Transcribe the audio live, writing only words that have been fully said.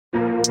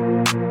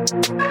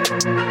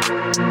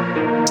Welcome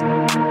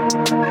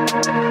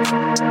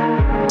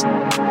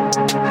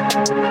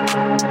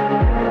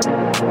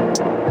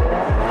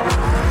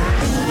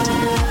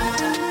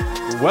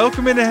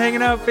into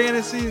Hanging Out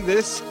Fantasy.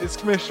 This is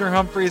Commissioner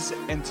Humphreys,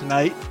 and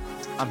tonight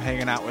I'm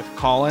hanging out with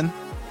Colin,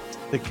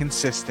 the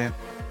consistent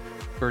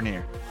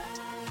Bernier.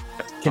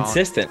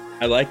 Consistent.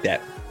 I like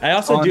that. I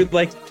also do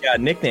like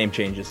nickname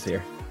changes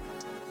here.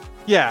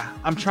 Yeah,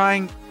 I'm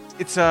trying.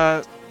 It's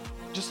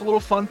just a little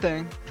fun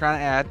thing. Trying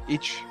to add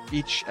each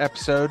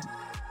episode.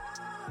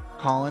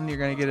 Colin, you're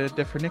gonna get a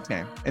different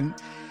nickname, and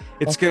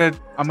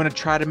I'm gonna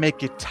try to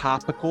make it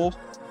topical.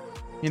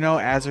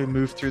 As we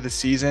move through the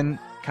season,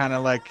 kind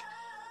of like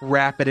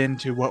wrap it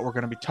into what we're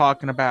going to be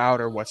talking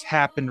about or what's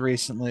happened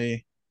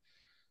recently.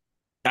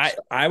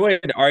 I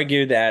would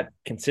argue that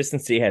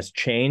consistency has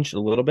changed a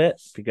little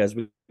bit because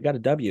we got a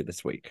W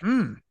this week.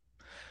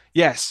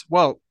 Yes.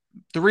 Well,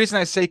 the reason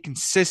I say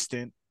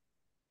consistent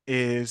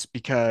is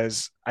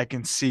because I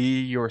can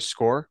see your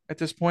score at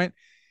this point,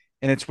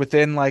 and it's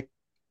within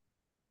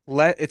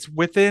it's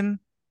within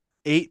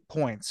 8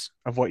 points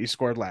of what you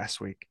scored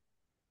last week.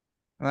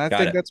 And I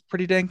think that's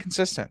pretty dang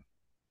consistent.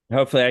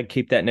 Hopefully I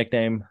keep that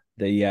nickname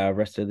the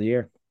rest of the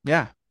year.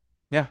 Yeah.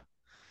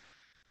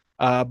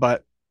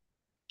 But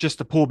just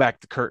to pull back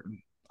the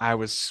curtain, I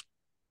was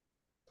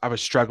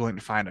struggling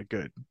to find a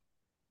good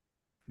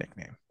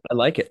nickname. I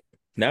like it.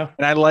 No.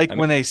 And I like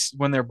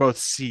when they're both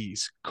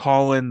C's,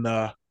 Colin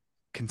the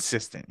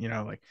consistent,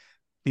 like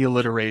the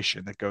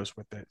alliteration that goes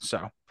with it.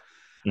 So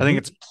I think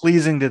it's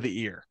pleasing to the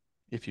ear,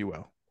 if you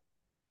will.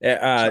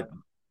 I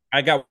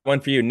got one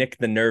for you, Nick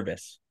the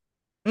Nervous.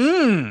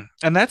 And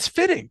that's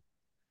fitting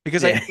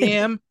because I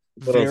am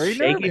very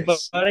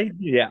nervous. Body.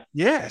 Yeah.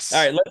 Yes.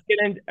 All right, let's get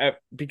in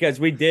because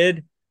we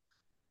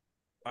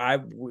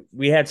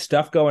had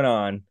stuff going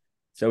on,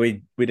 so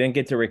we didn't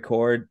get to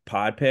record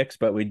pod picks,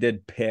 but we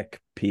did pick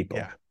people.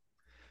 Yeah.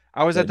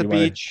 I was at the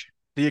beach.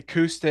 The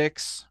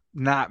acoustics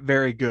not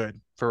very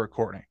good for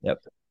recording.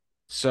 Yep.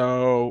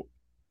 So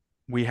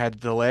we had to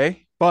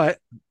delay, but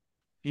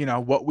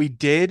what we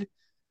did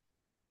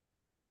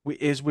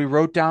we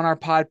wrote down our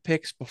pod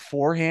picks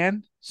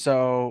beforehand.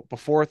 So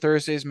before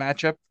Thursday's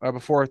matchup,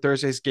 before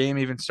Thursday's game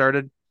even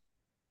started,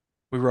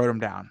 we wrote them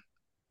down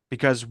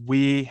because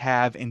we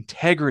have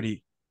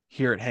integrity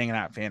here at Hanging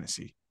Out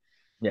Fantasy.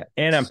 Yeah,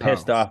 and I'm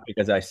pissed off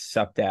because I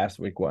sucked ass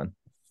week one.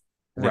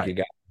 Right.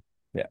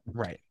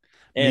 Right.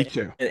 Me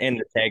too. And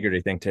the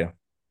integrity thing too.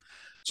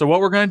 So what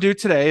we're going to do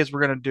today is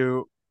we're going to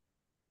do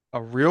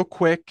a real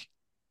quick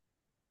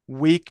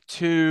week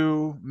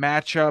 2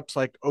 matchups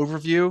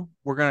overview.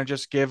 We're going to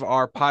just give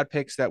our pod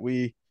picks that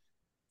we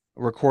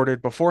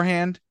recorded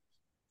beforehand,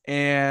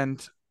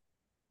 and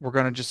we're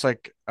going to just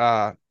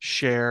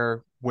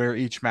share where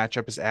each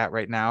matchup is at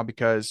right now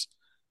because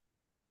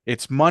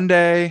it's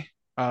Monday.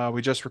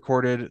 We just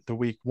recorded the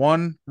week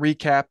 1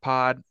 recap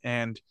pod,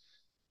 and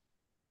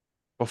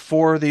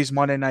before these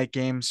Monday night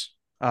games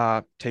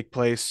take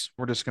place,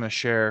 we're just going to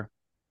share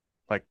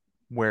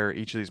where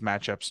each of these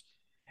matchups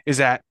is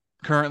at.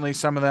 Currently,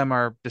 some of them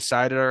are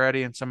decided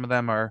already, and some of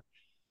them are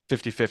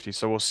 50-50.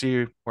 So we'll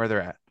see where they're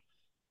at.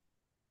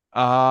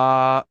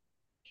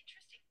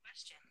 Interesting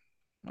question.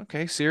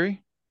 Okay,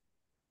 Siri.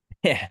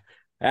 Yeah,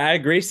 I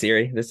agree,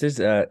 Siri. This is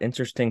an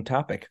interesting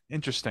topic.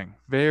 Interesting.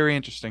 Very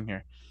interesting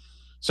here.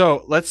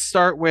 So let's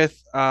start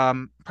with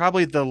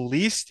probably the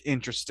least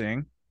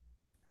interesting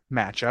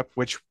matchup,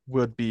 which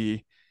would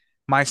be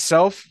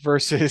myself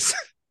versus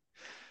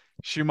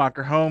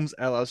Schumacher Homes,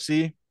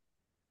 LLC.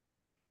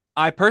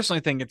 I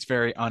personally think it's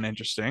very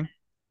uninteresting.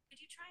 Could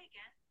you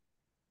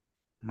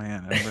try again?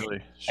 Man, I'm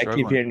really struggling. I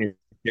keep hearing your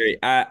theory.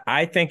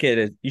 I think it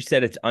is. You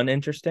said it's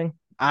uninteresting?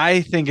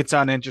 I think it's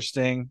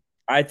uninteresting,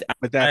 but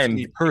that's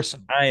me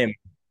personally. I am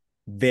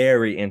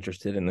very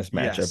interested in this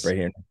matchup right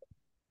here.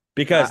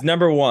 Because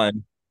number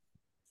one,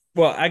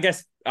 well, I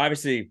guess,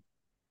 obviously,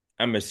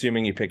 I'm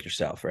assuming you picked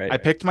yourself, right? I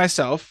picked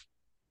myself.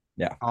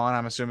 Yeah. And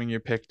I'm assuming you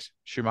picked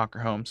Schumacher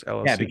Homes,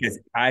 LLC. Yeah, because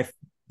I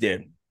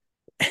did.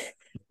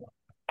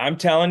 I'm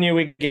telling you,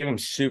 we gave them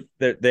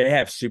they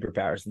have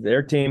superpowers.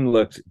 Their team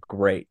looks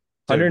great.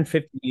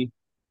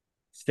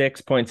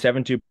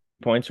 156.72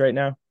 points right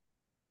now.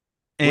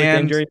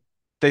 And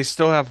they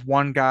still have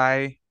one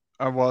guy.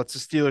 It's the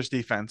Steelers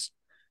defense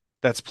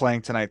that's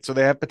playing tonight. So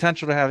they have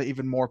potential to have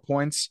even more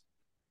points.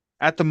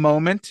 At the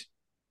moment,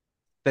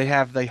 they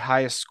have the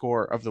highest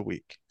score of the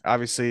week.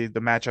 Obviously,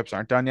 the matchups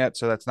aren't done yet,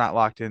 so that's not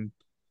locked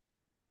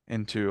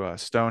into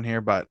stone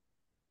here, but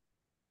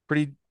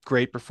pretty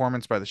great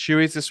performance by the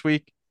Shoeys this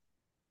week.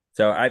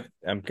 So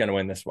I'm going to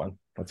win this one.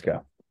 Let's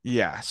go.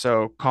 Yeah,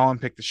 so Colin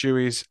picked the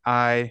Shoeys.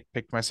 I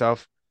picked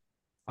myself.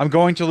 I'm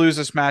going to lose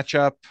this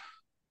matchup.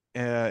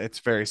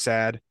 It's very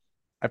sad.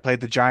 I played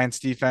the Giants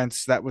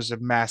defense. That was a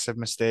massive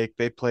mistake.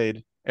 They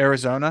played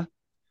Arizona,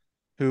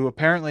 who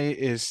apparently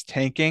is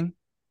tanking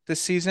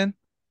this season,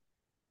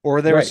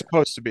 or they were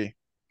supposed to be.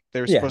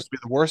 They were supposed to be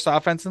the worst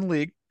offense in the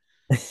league.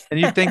 And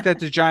you'd think that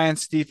the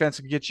Giants defense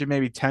could get you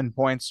maybe 10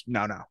 points.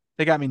 No.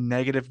 They got me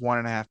negative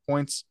 1.5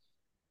 points.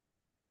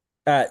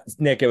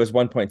 Nick, it was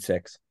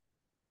 1.6.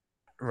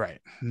 Right.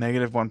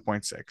 Negative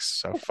 1.6.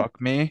 So fuck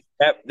me.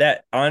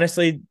 That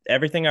honestly,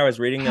 everything I was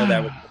reading though,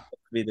 that would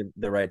be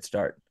the right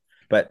start.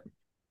 But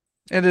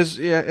It is,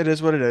 yeah, it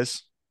is what it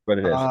is. what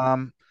it is.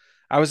 Um,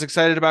 I was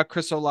excited about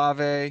Chris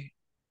Olave.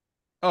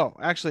 Oh,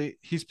 actually,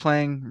 he's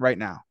playing right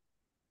now.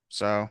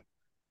 So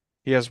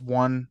he has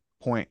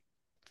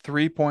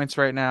 1.3 points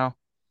right now.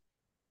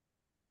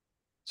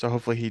 So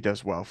hopefully he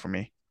does well for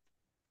me.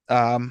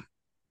 Um,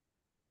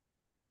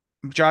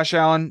 Josh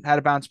Allen had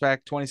a bounce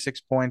back,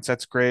 26 points.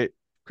 That's great.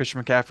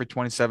 Christian McCaffrey,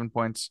 27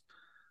 points.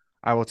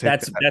 I will take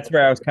that That's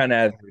where I was kind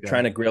of every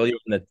trying day. to grill you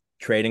on the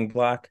trading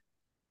block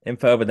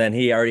info, but then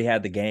he already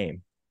had the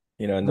game,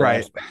 in the Right.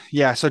 last.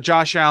 Yeah. So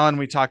Josh Allen,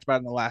 we talked about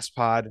in the last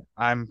pod.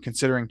 I'm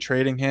considering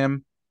trading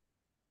him.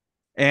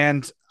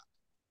 And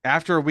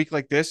after a week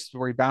like this,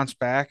 where he bounced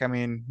back, I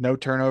mean, no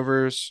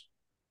turnovers,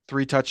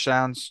 3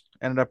 touchdowns,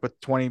 ended up with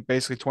 20,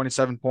 basically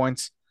 27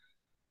 points.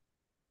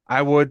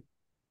 I would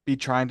be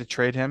trying to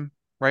trade him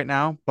right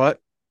now, but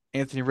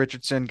Anthony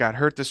Richardson got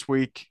hurt this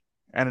week,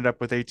 ended up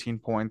with 18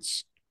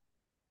 points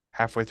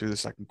halfway through the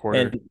second quarter.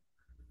 And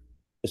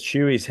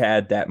Shuey's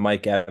had that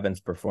Mike Evans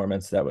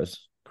performance that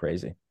was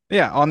crazy.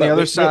 Yeah, on the But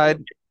other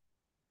side,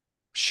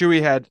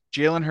 Shuey had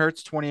Jalen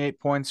Hurts, 28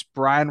 points,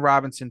 Brian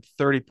Robinson,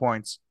 30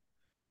 points,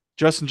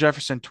 Justin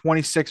Jefferson,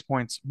 26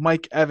 points,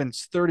 Mike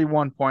Evans,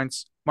 31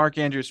 points, Mark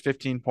Andrews,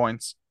 15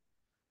 points,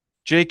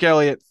 Jake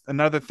Elliott,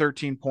 another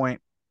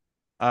 13-point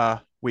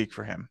week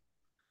for him.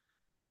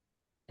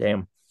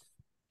 damn.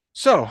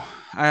 So,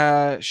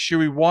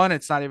 Shuey won.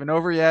 It's not even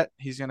over yet.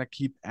 He's going to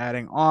keep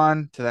adding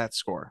on to that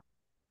score.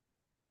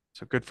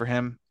 So good for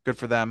him. Good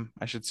for them,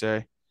 I should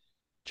say.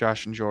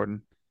 Josh and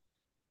Jordan.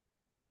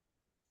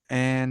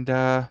 And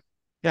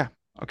yeah,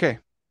 okay.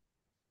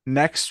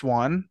 Next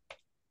one,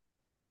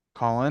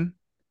 Colin,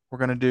 we're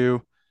going to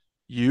do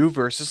you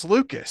versus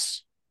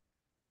Lucas.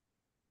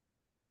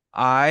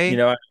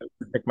 I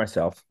pick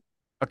myself.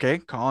 Okay,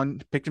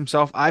 Colin picked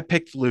himself. I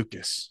picked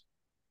Lucas.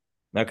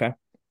 Okay.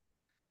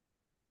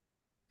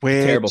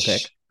 Terrible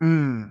pick.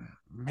 Which,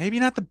 maybe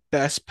not the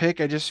best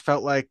pick. I just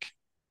felt like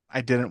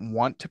I didn't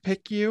want to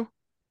pick you.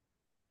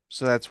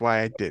 So that's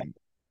why I didn't.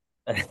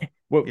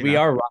 Well, You we know?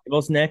 are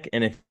rivals, Nick,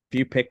 and if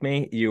you pick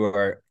me, you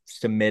are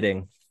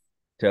submitting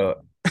to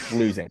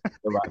losing the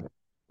rival.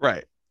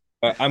 Right.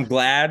 I'm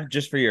glad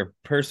just for your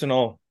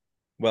personal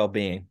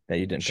well-being that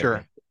you didn't pick Sure.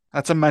 me.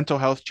 That's a mental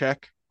health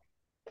check.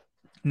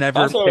 Never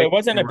Also, pick it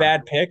wasn't your a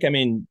bad rival. pick. I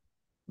mean,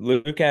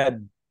 Luke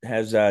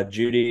has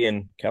Judy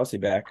and Kelsey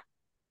back.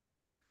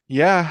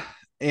 Yeah.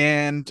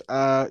 And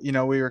we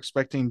were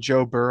expecting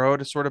Joe Burrow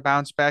to sort of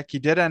bounce back. He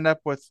did end up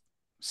with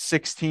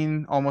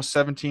 16, almost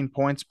 17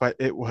 points, but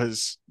it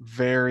was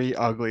very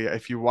ugly.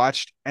 If you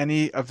watched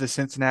any of the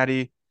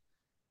Cincinnati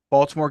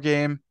Baltimore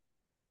game,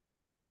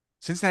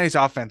 Cincinnati's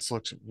offense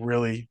looks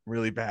really,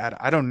 really bad.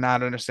 I do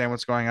not understand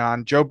what's going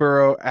on. Joe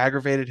Burrow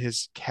aggravated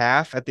his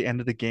calf at the end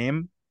of the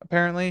game,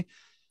 apparently.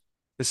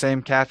 The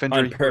same calf On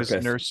injury he was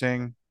purpose.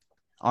 nursing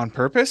on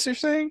purpose, you're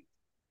saying?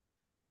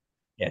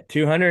 Yeah,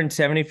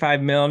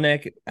 275 mil,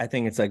 Nick. I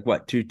think it's like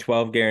what,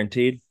 212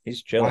 guaranteed.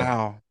 He's chilling.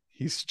 Wow.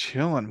 He's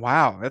chilling.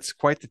 Wow, that's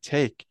quite the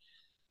take.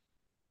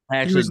 I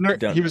He actually was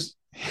don't. he was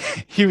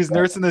he was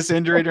nursing this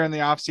injury during the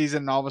offseason,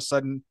 and all of a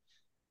sudden,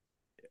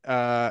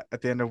 at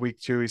the end of week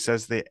 2, he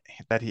says that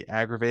he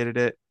aggravated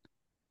it.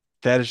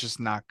 That is just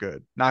not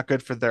good. Not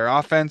good for their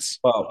offense.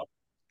 Well,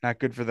 Not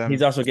good for he's them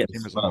also as a getting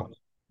team as a whole. smoked.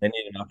 They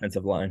need an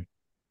offensive line.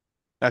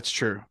 That's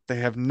true.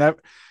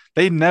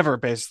 They never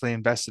basically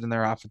invested in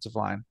their offensive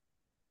line,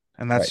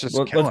 and that's Right. just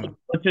Well, killing them.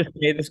 let's just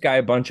pay this guy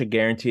a bunch of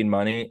guaranteed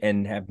money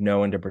and have no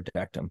one to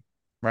protect him.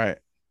 Right.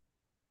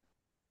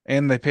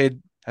 And I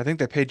think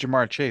they paid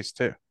Jamar Chase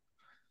too.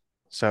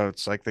 So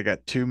it's like they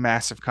got 2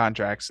 massive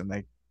contracts,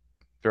 and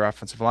their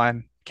offensive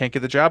line can't get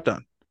the job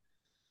done.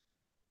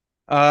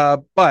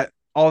 But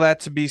all that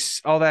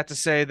to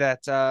say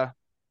that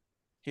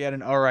he had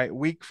an all right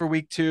week for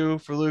week 2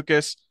 for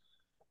Lucas.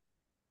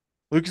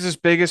 Lucas's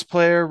biggest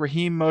player,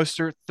 Raheem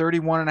Mostert,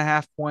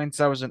 31.5 points.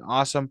 That was an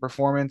awesome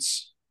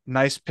performance.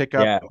 Nice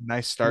pickup, Yeah,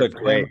 nice he start looked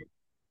for great. him.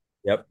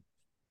 Yep.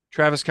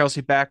 Travis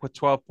Kelce back with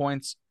 12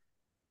 points.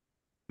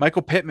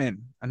 Michael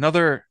Pittman,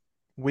 another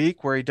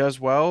week where he does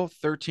well,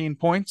 13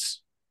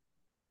 points.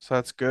 So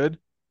that's good.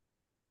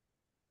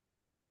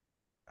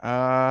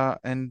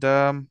 And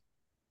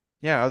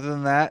yeah, other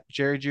than that,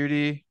 Jerry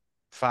Judy,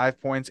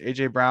 5 points.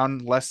 AJ Brown,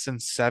 less than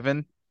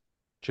 7.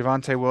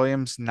 Javonte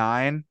Williams,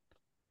 9.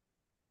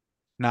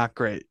 Not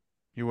great.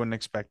 You wouldn't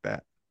expect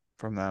that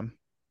from them.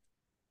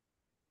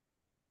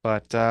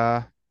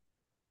 But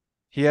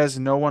he has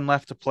no one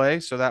left to play,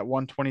 so that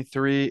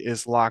 123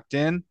 is locked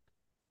in.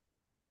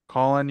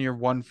 Colin, your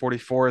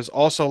 144 is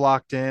also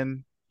locked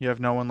in. You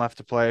have no one left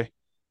to play,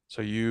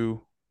 so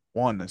you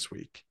won this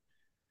week.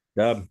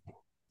 Dub.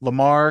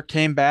 Lamar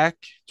came back,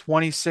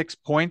 26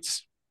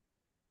 points.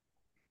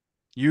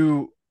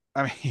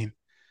 I mean,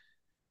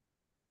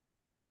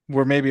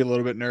 we're maybe a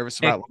little bit nervous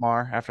about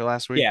Lamar after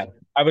last week. Yeah,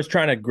 I was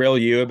trying to grill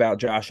you about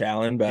Josh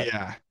Allen, but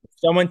Yeah.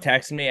 someone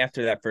texted me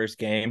after that first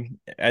game.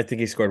 I think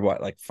he scored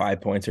what, like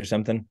 5 points or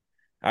something.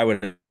 I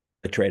would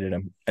have traded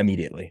him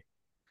immediately.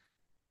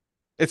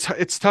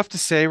 It's tough to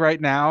say right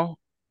now.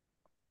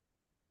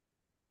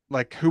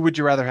 Like, who would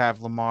you rather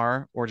have,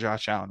 Lamar or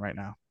Josh Allen right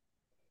now?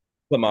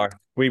 Lamar.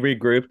 We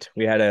regrouped.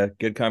 We had a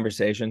good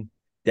conversation.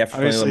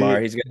 Definitely Obviously,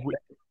 Lamar. He's good.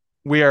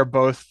 we are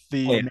both Oh, the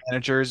yeah.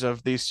 managers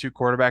of these two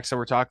quarterbacks that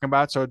we're talking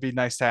about, so it'd be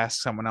nice to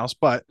ask someone else.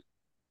 But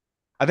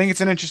I think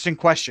it's an interesting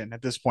question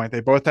at this point.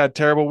 They both had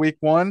terrible week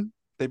one.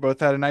 They both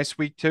had a nice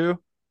week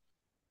two.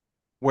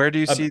 Where do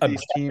you see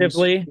these teams?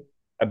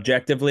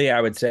 Objectively,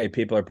 I would say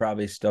people are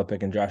probably still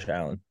picking Josh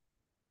Allen.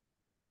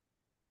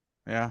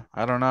 Yeah,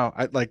 I don't know.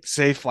 I like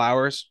Zay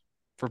Flowers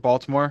for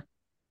Baltimore.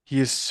 He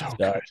is so So,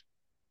 good.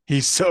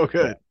 He's so yeah.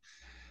 good.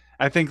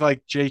 I think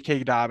like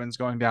J.K. Dobbins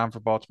going down for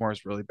Baltimore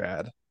is really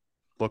bad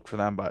look for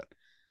them, but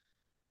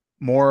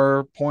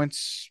more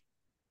points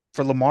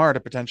for Lamar to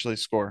potentially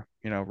score,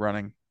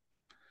 running.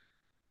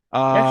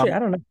 Actually, Um, I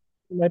don't know.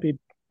 He might be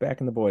back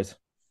in the boys.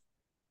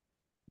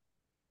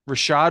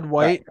 Rashad Uh,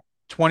 White,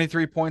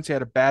 23 points. He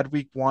had a bad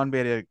week one,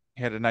 but he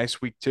had a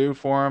nice week two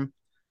for him.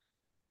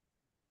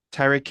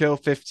 Tyreek Hill,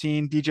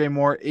 15. DJ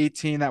Moore,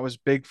 18. That was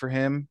big for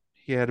him.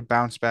 He had a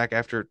bounce back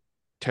after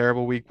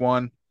terrible week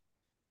one.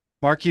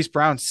 Marquise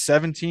Brown,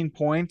 17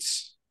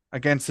 points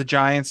against the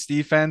Giants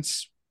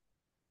defense.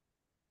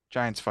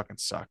 Giants fucking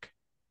suck.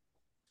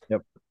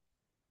 yep.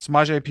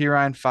 Samaje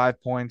Perine,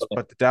 5 points,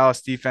 but the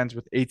Dallas defense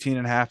with 18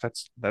 and a half,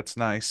 that's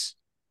nice.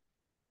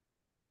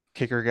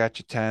 Kicker got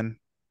you 10.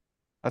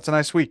 That's a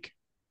nice week.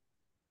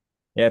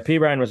 Yeah, P.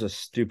 Ryan was a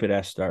stupid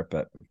ass start,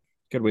 but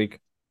good week.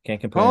 Can't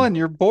complain. Colin,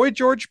 your boy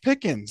George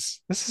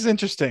Pickens. This is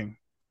interesting.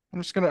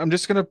 I'm just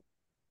gonna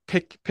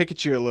pick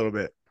at you a little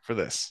bit for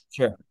this.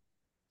 Sure.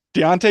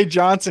 Deontay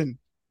Johnson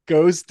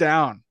goes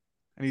down,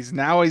 and he's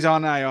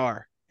on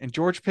IR. And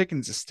George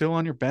Pickens is still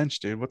on your bench,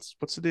 dude. What's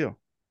the deal?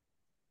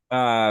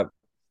 Uh,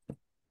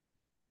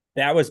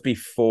 that was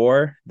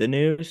before the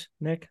news,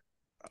 Nick.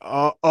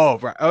 Oh,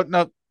 right. Oh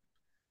no,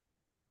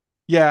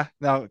 yeah,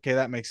 no, okay,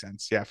 that makes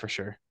sense. Yeah, for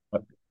sure.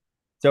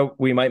 So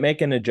we might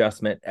make an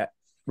adjustment.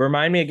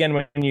 Remind me again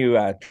when you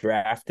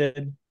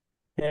drafted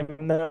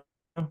him, though.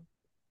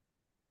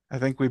 I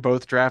think we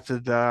both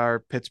drafted our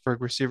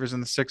Pittsburgh receivers in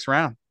the 6th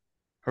round.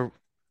 Or,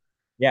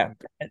 Yeah,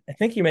 I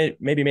think you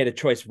maybe made a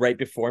choice right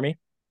before me.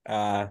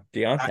 I,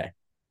 Deontay.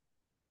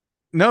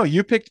 no,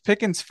 you picked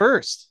Pickens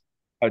first.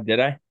 Oh, did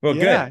I? Well,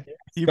 Yeah, good.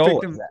 you picked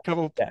Stole him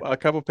it. Yeah. a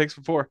couple picks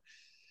before.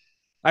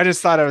 I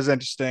just thought it was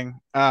interesting.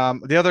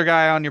 The other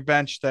guy on your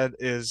bench that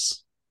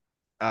is,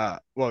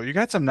 well, you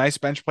got some nice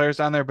bench players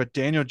on there, but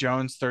Daniel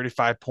Jones,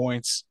 35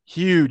 points,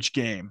 huge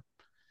game.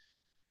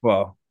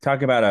 Well,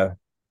 talk about a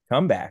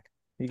comeback.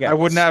 You I got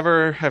would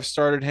never have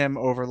started him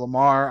over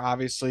Lamar,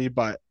 obviously,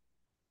 but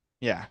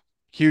yeah,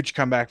 huge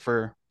comeback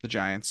for the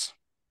Giants.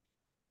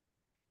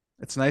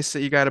 It's nice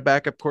that you got a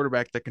backup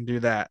quarterback that can do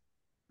that,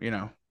 you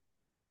know.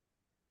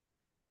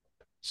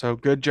 So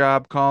good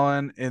job,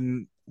 Colin,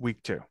 in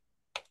week two.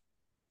 thank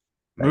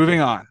you.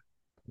 Moving on.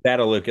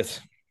 Battle Lucas.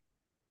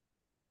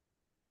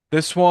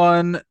 This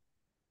one,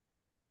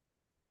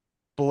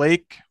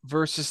 Blake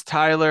versus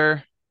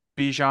Tyler.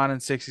 Bijan in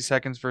 60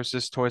 seconds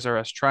versus Toys R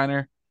Us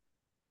Trainer.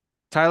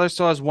 Tyler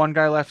still has one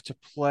guy left to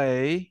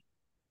play,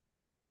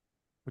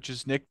 which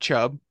is Nick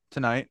Chubb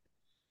tonight.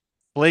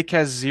 Blake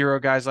has 0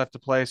 guys left to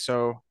play,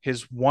 so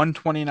his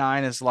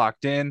 129 is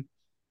locked in.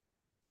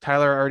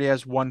 Tyler already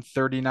has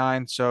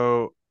 139,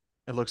 so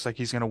it looks like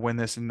he's going to win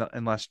this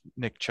unless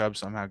Nick Chubb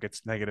somehow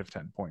gets negative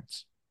 10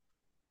 points.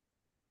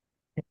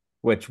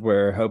 Which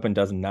we're hoping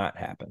does not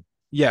happen.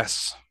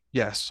 Yes,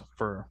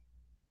 for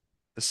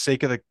the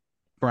sake of the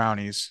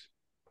Brownies,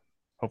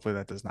 hopefully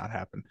that does not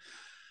happen.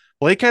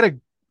 Blake had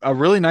a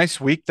really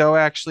nice week, though,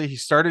 actually. He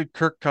started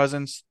Kirk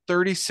Cousins,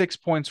 36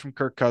 points from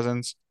Kirk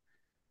Cousins.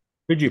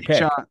 Who'd you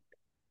pick?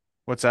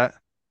 What's that?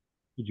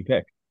 Who'd you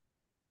pick?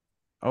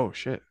 Oh,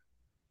 shit.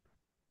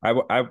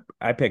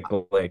 I picked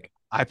Blake.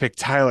 I picked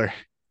Tyler.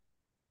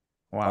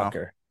 Wow.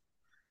 Walker.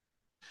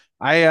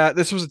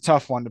 This was a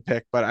tough one to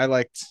pick, but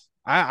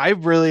I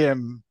really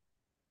am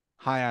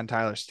high on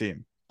Tyler's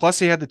team. Plus,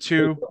 he had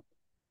Puka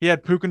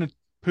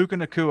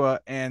Nacua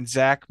and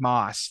Zach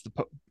Moss,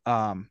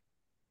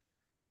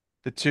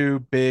 the two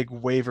big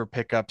waiver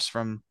pickups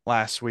from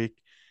last week,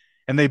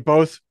 and they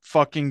both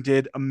fucking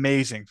did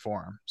amazing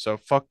for him. So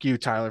fuck you,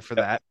 Tyler, for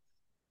that.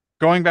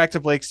 Going back to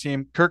Blake's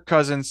team, Kirk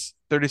Cousins,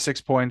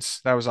 36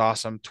 points. That was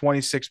awesome.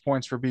 26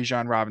 points for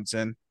Bijan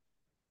Robinson.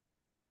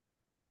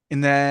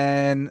 And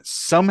then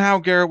somehow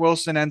Garrett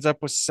Wilson ends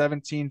up with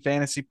 17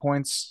 fantasy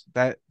points.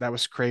 That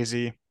was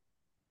crazy.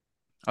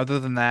 Other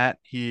than that,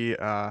 he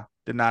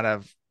did not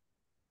have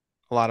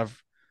a lot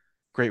of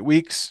great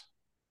weeks.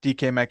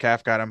 DK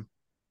Metcalf got him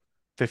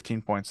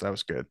 15 points. That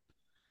was good.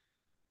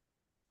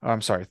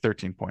 I'm sorry,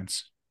 13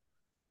 points.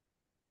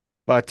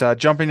 But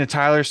jumping to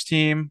Tyler's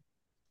team,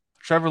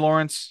 Trevor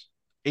Lawrence,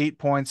 8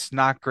 points,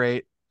 not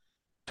great.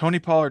 Tony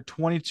Pollard,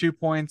 22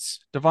 points.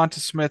 Devonta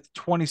Smith,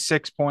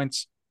 26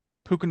 points.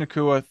 Puka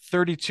Nacua,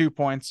 32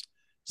 points.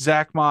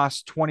 Zach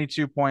Moss,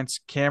 22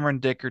 points. Cameron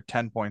Dicker,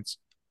 10 points.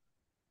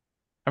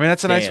 I mean,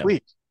 that's a nice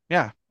week.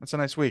 Yeah, that's a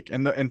nice week.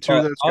 And two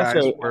of those guys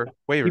Also, were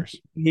waivers.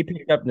 he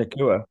picked up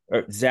Nakua.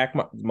 Or Zach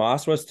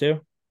Moss was too.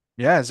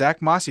 Yeah,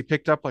 Zach Moss he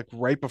picked up like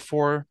right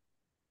before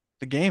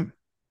the game.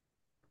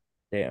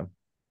 Damn.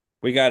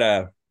 We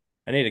gotta.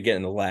 I need to get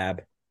in the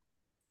lab.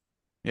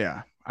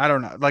 Yeah, I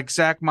don't know. Like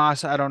Zach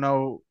Moss, I don't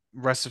know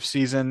rest of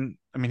season.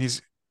 I mean,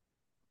 he's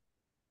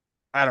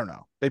I don't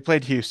know. They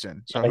played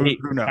Houston, so who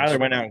knows? Tyler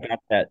went out and got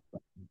that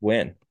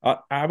win.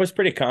 I was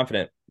pretty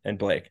confident in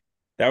Blake.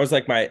 That was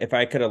like my if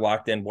I could have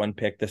locked in one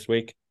pick this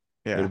week,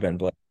 it would Yeah, have been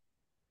Blake.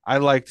 I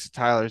liked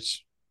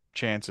Tyler's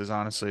chances.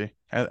 Honestly,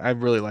 I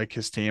really like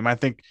his team. I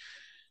think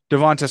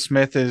Devonta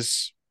Smith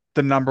is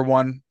the number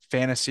one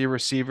fantasy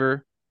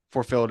receiver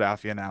for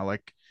Philadelphia now.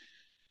 Like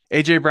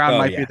AJ Brown Oh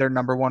might be yeah, their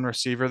number one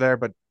receiver there,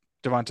 but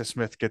Devonta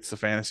Smith gets the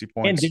fantasy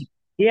and points.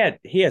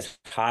 he has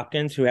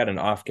Hopkins who had an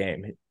off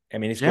game. I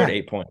mean, he scored Yeah,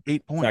 8 points.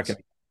 8 points.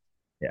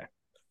 Yeah.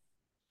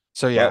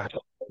 So yeah.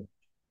 Well,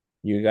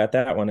 you got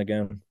that one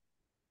again.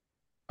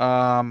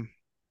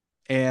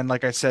 And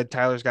like I said,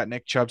 Tyler's got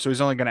Nick Chubb, so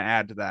he's only going to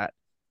add to that.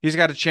 He's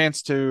got a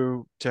chance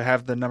to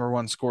have the number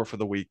one score for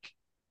the week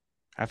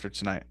after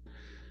tonight.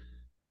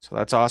 So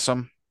that's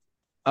awesome.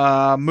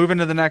 Moving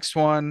to the next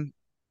one.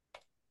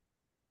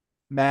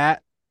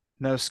 Matt,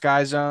 no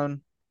Sky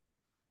Zone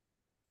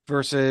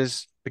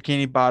versus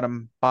Bikini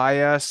Bottom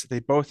Bias. They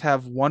both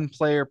have one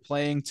player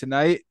playing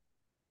tonight.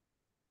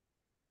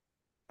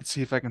 Let's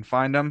see if I can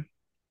find them.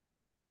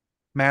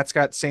 Matt's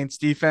got Saints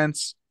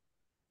defense,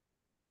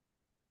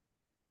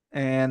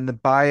 and the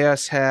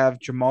Bias have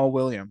Jamal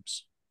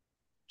Williams,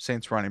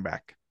 Saints running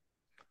back.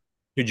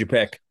 Who'd you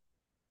pick?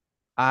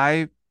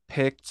 I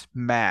picked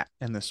Matt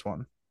in this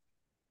one.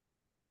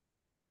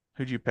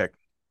 Who'd you pick?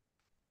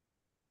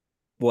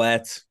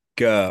 Let's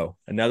go.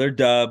 Another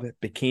dub.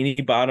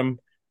 Bikini Bottom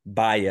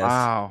Bias.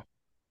 Wow.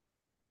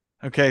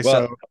 Okay,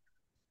 Well, so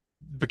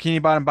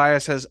Bikini Bottom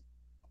Bias has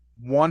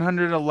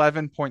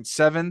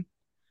 111.7.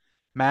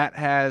 Matt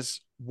has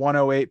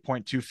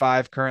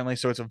 108.25 currently,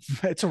 so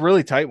it's a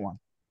really tight one,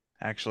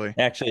 actually.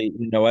 actually,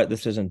 you know what?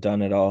 This isn't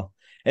done at all.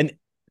 And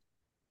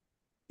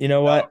you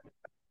know what?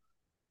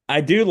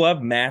 I do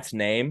love Matt's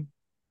name.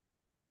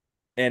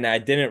 And I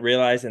didn't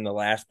realize in the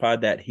last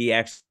pod that he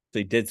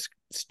actually did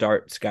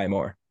start Sky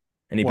Moore.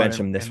 And he What benched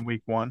him this in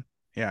week one?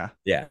 Yeah.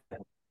 Yeah.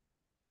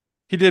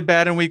 He did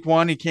bad in week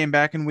one. He came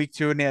back in week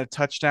two and he had a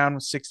touchdown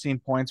with 16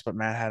 points, but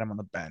Matt had him on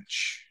the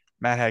bench.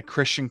 Matt had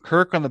Christian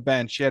Kirk on the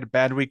bench. He had a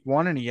bad week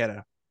one and he had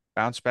a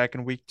bounce back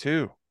in week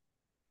two.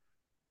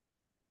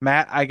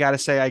 Matt, I got to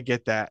say, I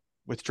get that.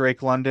 With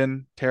Drake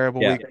London,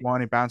 terrible Yeah. week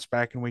one. He bounced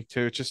back in week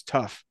two. It's just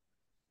tough.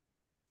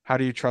 How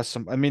do you trust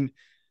him? I mean,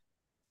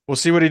 we'll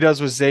see what he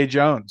does with Zay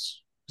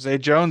Jones. Zay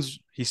Jones,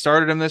 he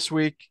started him this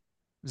week,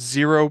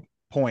 0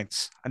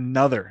 points.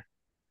 Another.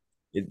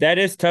 That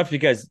is tough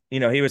because,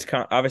 he was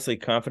obviously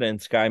confident in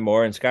Sky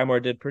Moore, and Sky Moore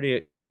did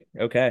pretty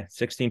okay.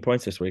 16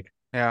 points this week.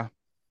 Yeah.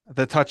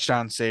 The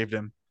touchdown saved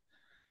him.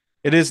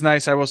 It is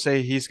nice. I will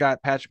say he's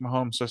got Patrick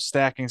Mahomes. So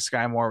stacking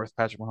Sky Moore with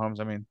Patrick Mahomes,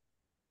 I mean,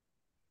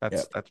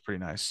 that's pretty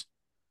nice.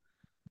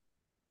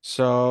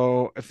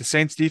 So if the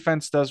Saints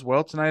defense does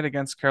well tonight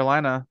against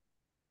Carolina,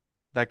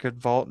 that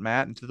could vault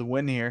Matt into the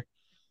win here.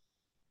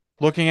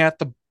 Looking at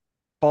the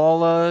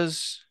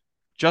Ballas,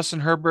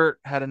 Justin Herbert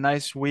had a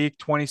nice week,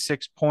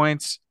 26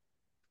 points.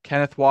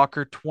 Kenneth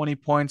Walker, 20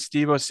 points.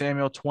 Deebo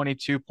Samuel,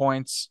 22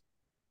 points.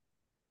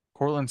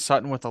 Cortland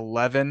Sutton with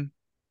 11.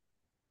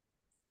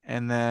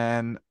 And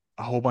then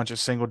a whole bunch of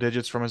single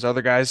digits from his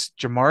other guys.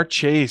 Jamar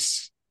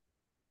Chase,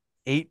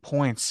 8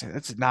 points.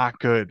 That's not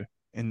good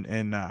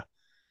in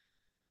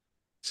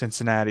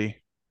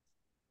Cincinnati.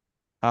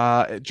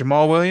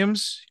 Jamal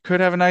Williams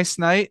could have a nice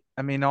night.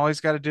 I mean, all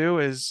he's got to do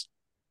is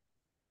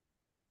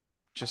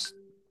just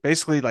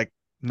basically like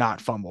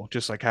not fumble,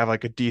 just like have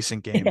like a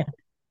decent game.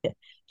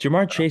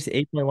 Jamar Chase,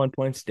 8.1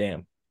 points.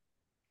 Damn.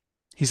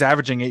 He's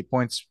averaging 8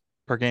 points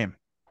per game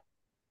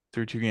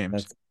through 2 games.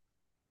 That's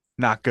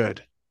not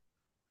good.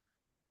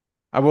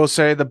 I will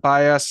say the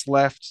bias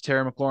left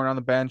Terry McLaurin on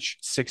the bench,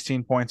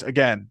 16 points.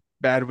 Again,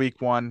 bad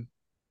week one,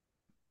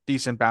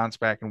 decent bounce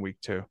back in week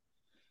two.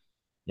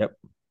 Yep.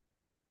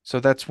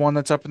 So that's one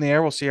that's up in the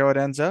air. We'll see how it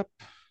ends up.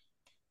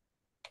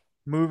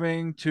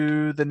 Moving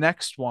to the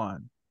next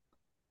one.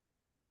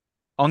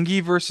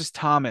 Ungi versus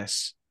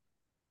Thomas.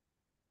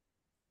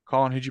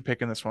 Colin, who'd you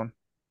pick in this one?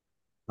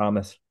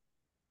 Thomas.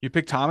 You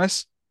picked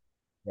Thomas?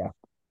 Yeah.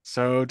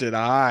 So did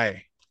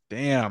I.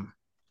 Damn.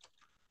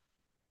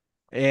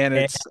 And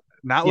it's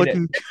not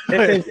looking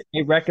good. This is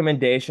a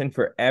recommendation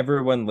for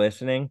everyone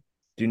listening.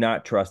 Do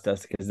not trust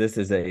us because this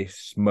is a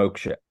smoke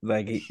show.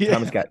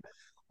 Thomas got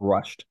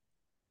crushed.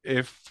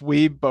 If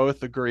we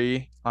both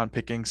agree on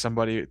picking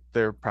somebody,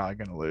 they're probably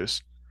going to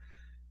lose.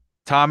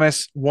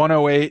 Thomas,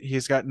 108.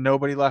 He's got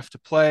nobody left to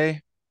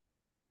play.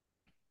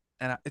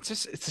 And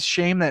it's a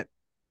shame that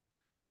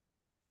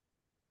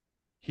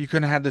he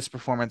couldn't have had this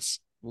performance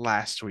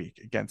last week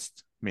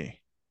against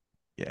me.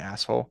 You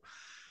asshole.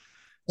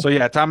 So,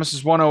 yeah, Thomas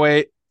is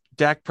 108.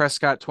 Dak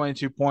Prescott,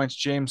 22 points.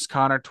 James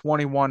Conner,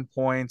 21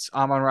 points.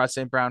 Amon-Ra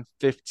St. Brown,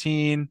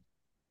 15.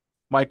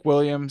 Mike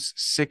Williams,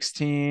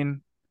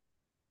 16.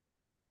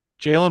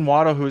 Jalen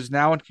Waddle, who is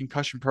now in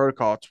concussion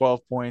protocol,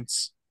 12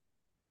 points.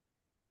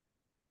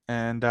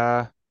 And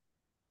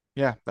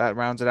yeah, that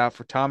rounds it out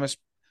for Thomas.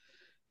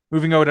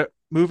 Moving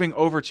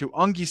over to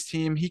Ungi's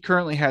team, he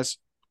currently has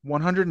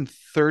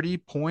 130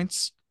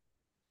 points,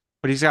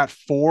 but he's got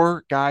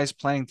four guys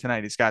playing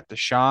tonight. He's got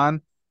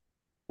Deshaun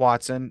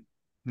Watson,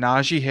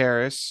 Najee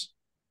Harris.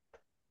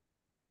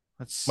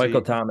 Let's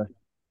Michael see. Thomas.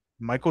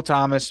 Michael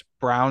Thomas,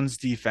 Browns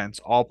defense,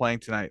 all playing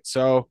tonight.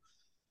 So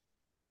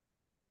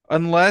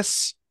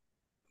unless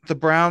the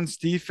Browns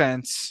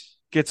defense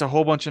gets a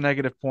whole bunch of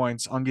negative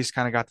points, Ungi's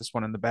kind of got this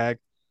one in the bag.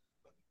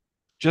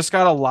 Just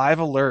got a live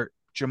alert.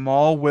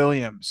 Jamal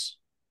Williams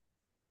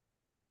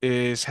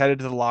is headed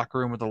to the locker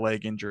room with a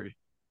leg injury.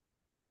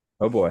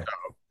 Oh boy.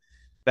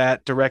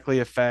 That directly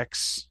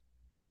affects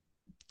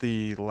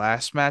the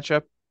last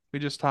matchup we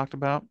just talked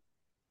about.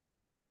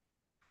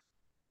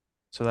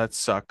 So that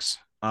sucks.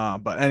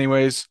 But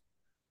anyways,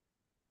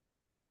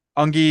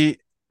 Ungi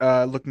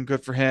looking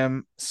good for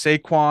him.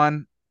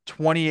 Saquon,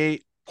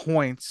 28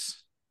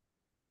 points.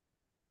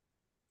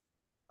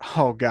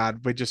 Oh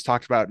God, we just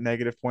talked about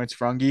negative points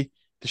for Ungi.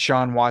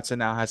 Deshaun Watson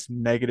now has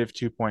negative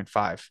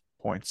 2.5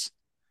 points.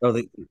 Oh,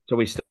 so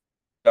we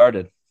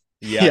started.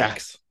 Yeah,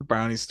 Yikes. the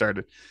Brownies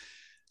started.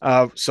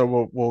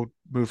 So we'll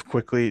move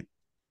quickly.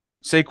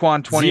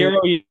 Saquon, 20. 0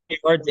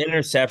 yards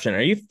interception.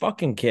 Are you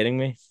fucking kidding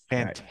me?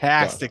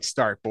 Fantastic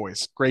start,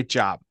 boys. Great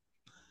job.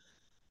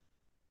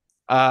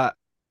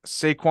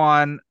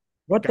 Saquon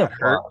What the got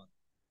hurt. fuck?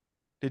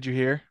 Did you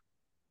hear?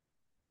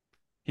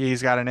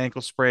 He's got an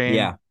ankle sprain.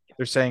 Yeah.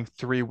 They're saying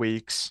 3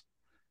 weeks.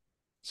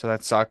 So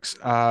that sucks.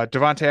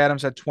 Devontae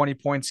Adams had 20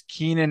 points.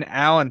 Keenan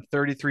Allen,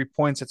 33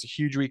 points. That's a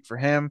huge week for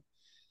him.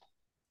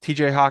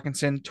 TJ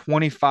Hawkinson,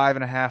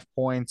 25.5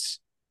 points.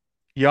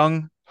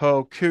 Young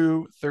Ho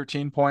Koo,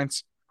 13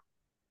 points.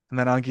 And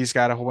then Ungi's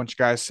got a whole bunch of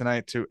guys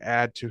tonight to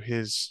add to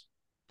his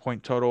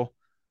point total.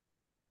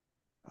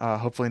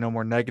 Hopefully no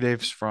more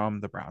negatives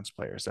from the Browns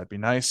players. That'd be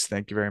nice.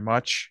 Thank you very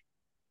much.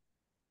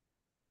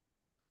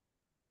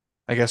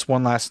 I guess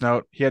one last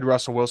note. He had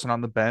Russell Wilson on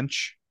the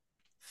bench.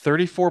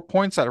 34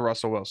 points out of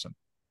Russell Wilson.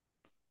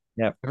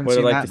 Yeah. Haven't Would have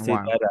seen liked that to in see a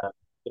while. that a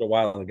little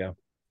while ago.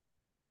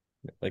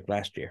 Like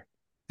last year.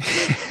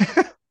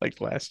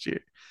 Like last year.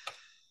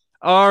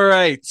 All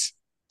right.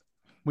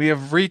 We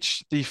have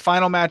reached the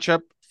final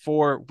matchup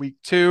for week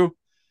 2.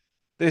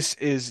 This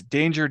is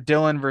Danger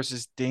Dylan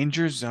versus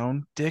Danger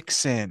Zone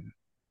Dixon.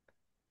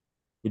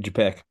 Who'd you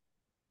pick?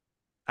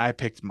 I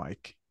picked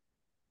Mike.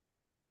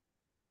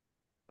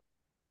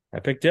 I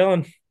picked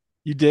Dylan.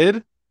 You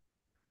did?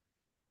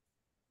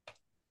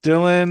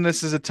 Dylan,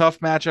 this is a tough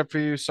matchup for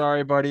you.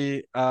 Sorry,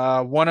 buddy.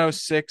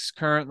 106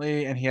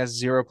 currently, and he has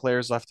 0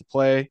 players left to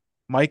play.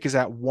 Mike is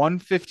at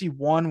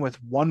 151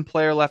 with 1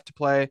 player left to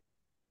play.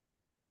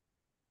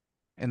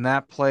 And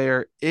that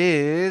player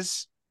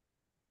is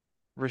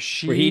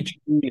Rashid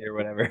or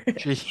whatever.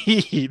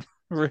 Shaheed.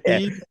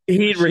 Yeah.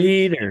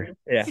 Raheed.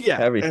 Yeah. Yeah.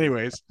 Everything.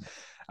 Anyways,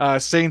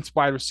 Saints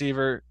wide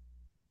receiver.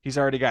 He's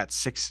already got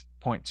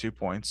 6.2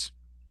 points.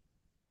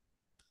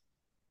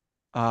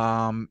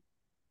 I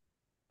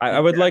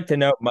would like to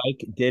know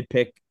Mike did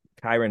pick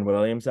Kyren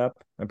Williams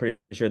up. I'm pretty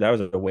sure that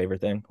was a waiver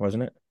thing,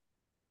 wasn't it?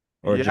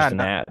 Or yeah, just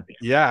an ad.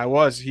 Yeah, it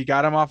was. He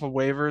got him off of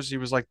waivers. He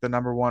was like the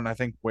number 1, I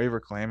think,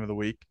 waiver claim of the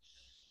week.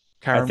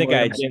 I think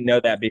Williams, I didn't know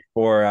that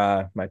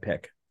before my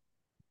pick.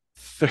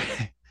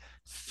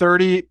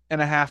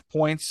 30.5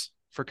 points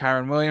for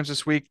Kyren Williams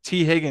this week.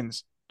 T.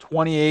 Higgins,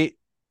 28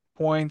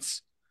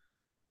 points.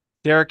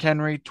 Derrick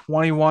Henry,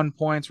 21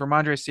 points.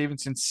 Ramondre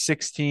Stevenson,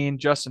 16.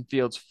 Justin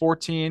Fields,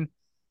 14.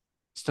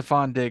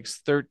 Stephon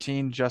Diggs,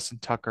 13. Justin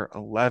Tucker,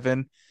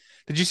 11.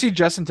 Did you see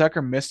Justin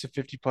Tucker missed a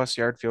 50-plus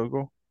yard field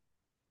goal?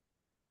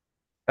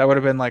 That would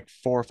have been like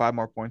 4 or 5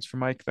 more points for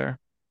Mike there.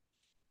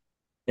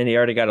 And he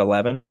already got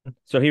 11.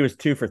 So he was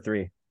 2 for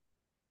 3.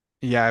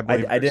 Yeah, I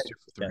believe I did 2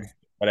 for 3. Yeah,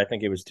 but I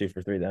think it was 2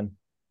 for 3 then.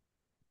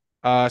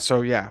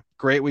 So yeah,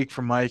 great week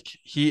for Mike.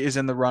 He is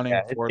in the running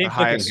for the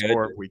highest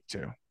score of week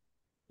 2.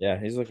 Yeah,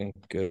 he's looking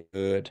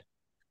good.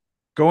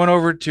 Going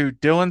over to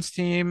Dylan's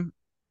team,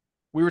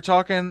 we were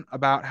talking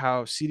about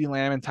how CeeDee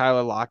Lamb and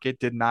Tyler Lockett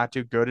did not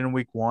do good in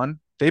week 1.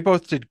 They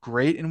both did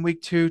great in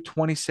week 2,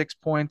 26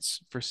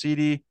 points for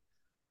CeeDee,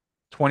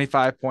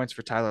 25 points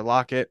for Tyler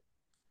Lockett.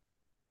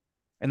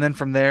 And then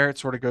from there, it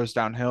sort of goes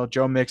downhill.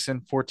 Joe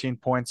Mixon, 14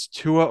 points.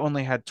 Tua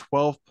only had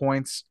 12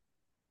 points.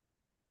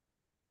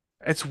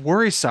 It's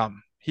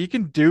worrisome. He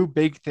can do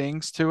big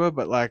things, Tua,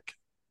 but like,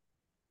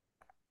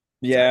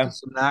 yeah,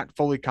 I'm not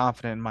fully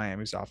confident in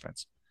Miami's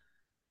offense.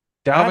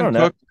 I don't Dalvin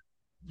know. Cook,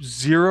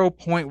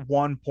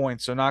 0.1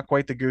 points. So not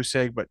quite the goose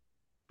egg, but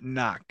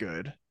not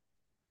good.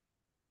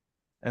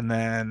 And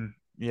then,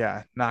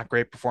 yeah, not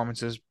great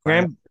performances.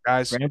 Graham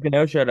Guys,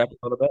 Gano showed up a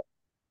little bit.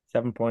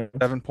 7 points.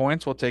 7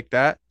 points. We'll take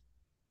that.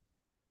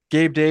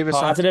 Gabe Davis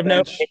Positive on the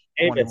note. bench,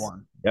 Gabe Davis.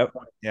 21. Yep.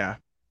 Yeah,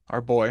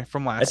 our boy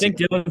from last I think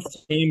season.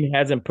 Dylan's team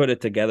hasn't put it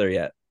together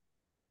yet.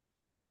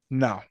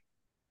 No.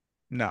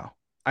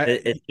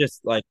 It's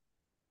just like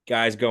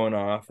guys going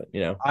off.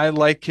 I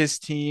like his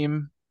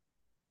team,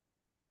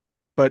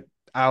 but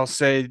I'll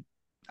say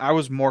I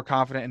was more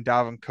confident in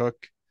Dalvin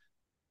Cook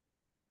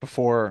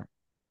before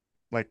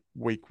like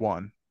week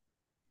one.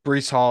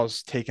 Brees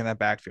Hall's taking that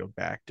backfield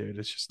back, dude.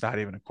 It's just not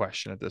even a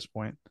question at this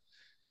point.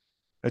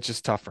 It's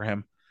just tough for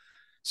him.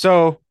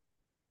 So,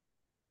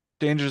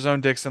 Danger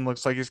Zone Dixon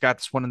looks like he's got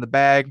this one in the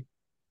bag.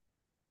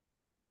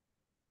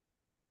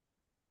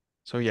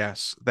 So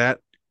yes, that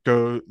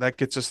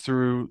gets us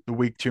through the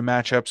week 2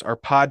 matchups. Our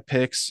pod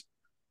picks,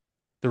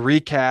 the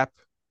recap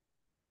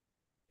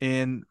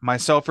in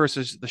myself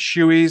versus the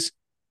Shoeys.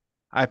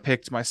 I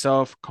picked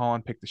myself.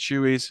 Colin picked the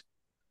Shoeys.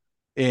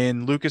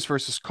 In Lucas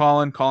versus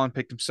Colin, Colin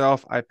picked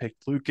himself. I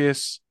picked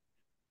Lucas.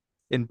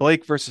 In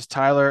Blake versus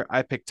Tyler,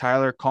 I picked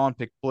Tyler. Colin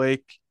picked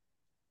Blake.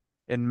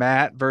 In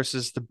Matt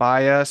versus the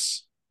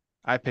bias,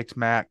 I picked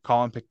Matt.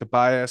 Colin picked the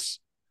bias.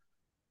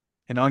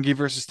 In Ungi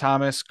versus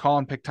Thomas,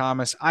 Colin picked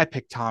Thomas. I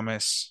picked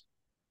Thomas,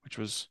 which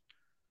was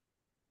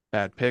a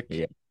bad pick.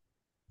 Yeah.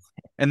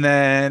 And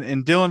then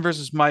in Dylan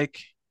versus Mike,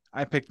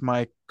 I picked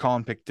Mike.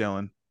 Colin picked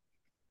Dylan.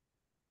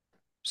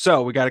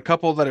 So we got a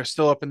couple that are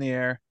still up in the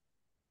air.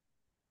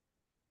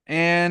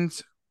 And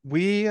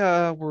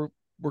we're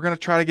gonna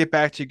try to get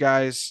back to you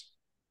guys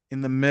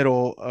in the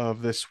middle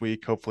of this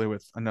week, hopefully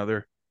with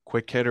another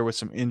quick hitter with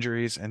some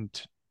injuries and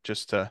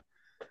just to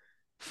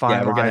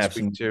finalize we're gonna have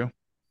week 2.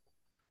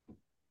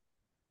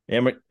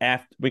 And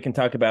we can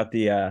talk about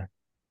the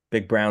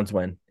big Browns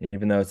win,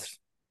 even though it's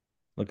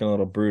looking a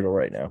little brutal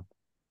right now.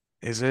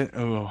 Is it?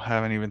 Oh,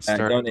 haven't even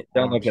started.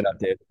 Don't look it up,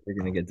 dude. We're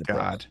gonna get to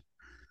God.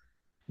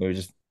 We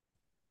just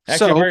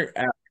actually we're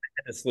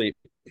asleep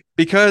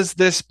because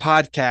this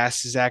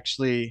podcast is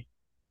actually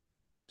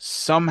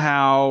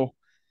somehow,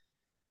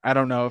 I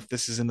don't know if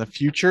this is in the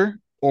future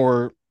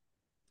or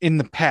in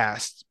the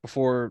past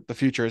before the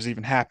future has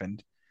even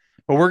happened,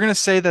 but we're gonna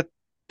say that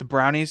the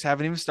Brownies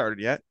haven't even started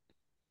yet.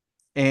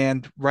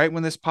 And right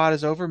when this pod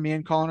is over, me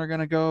and Colin are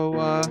gonna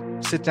go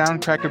sit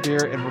down, crack a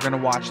beer, and we're gonna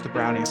watch the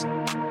Brownies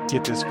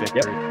get this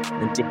victory. Yep.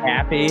 And be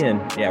happy and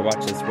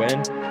watch this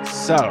win.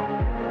 So,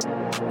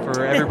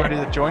 for everybody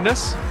that joined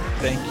us,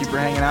 thank you for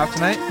hanging out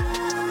tonight.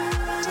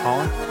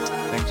 Colin,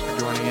 thanks for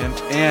joining in,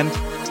 and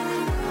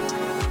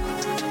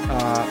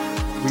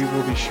we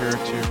will be sure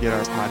to get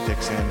our pod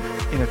picks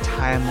in a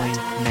timely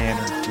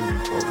manner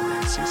moving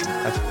forward this season.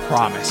 That's a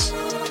promise.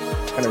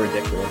 Kind of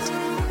ridiculous.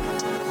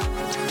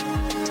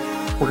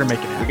 We're gonna make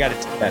it happen. We got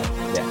it better.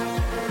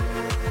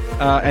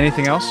 Yeah.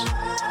 Anything else?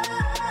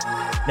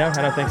 No,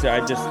 I don't think so.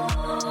 I just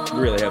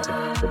really hope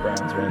the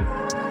Browns win.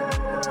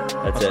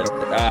 That's it.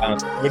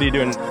 What are you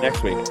doing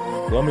next week?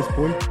 Columbus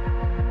boy?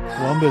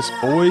 Columbus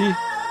boy.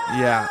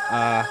 Yeah.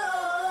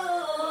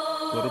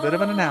 A little bit of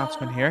an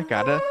announcement here.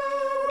 Got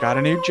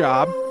a new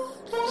job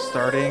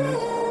starting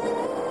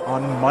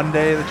on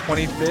Monday the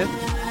 25th.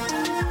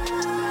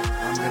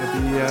 I'm gonna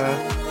be a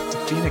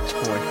Phoenix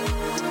boy.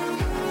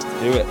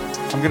 Do it.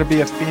 I'm gonna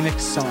be a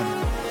Phoenix Sun.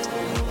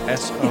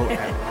 SON.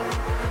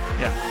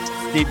 Yeah.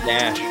 Steve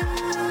Nash.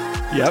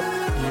 Yep.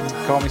 You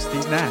can call me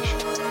Steve Nash.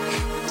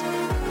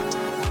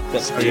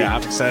 So yeah,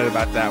 I'm excited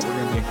about that. We're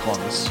gonna be in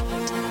Columbus,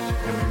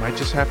 and we might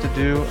just have to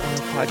do a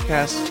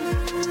podcast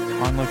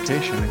on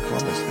location in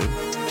Columbus, dude.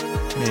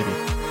 Maybe.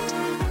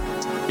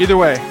 Either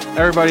way,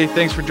 everybody,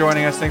 thanks for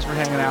joining us. Thanks for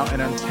hanging out,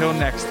 and until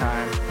next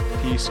time,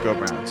 peace. Go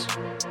Browns.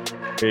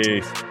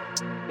 Peace.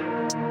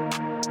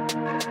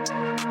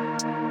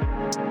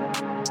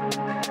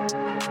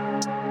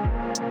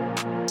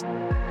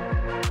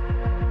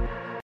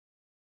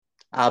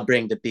 I'll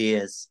bring the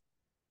beers.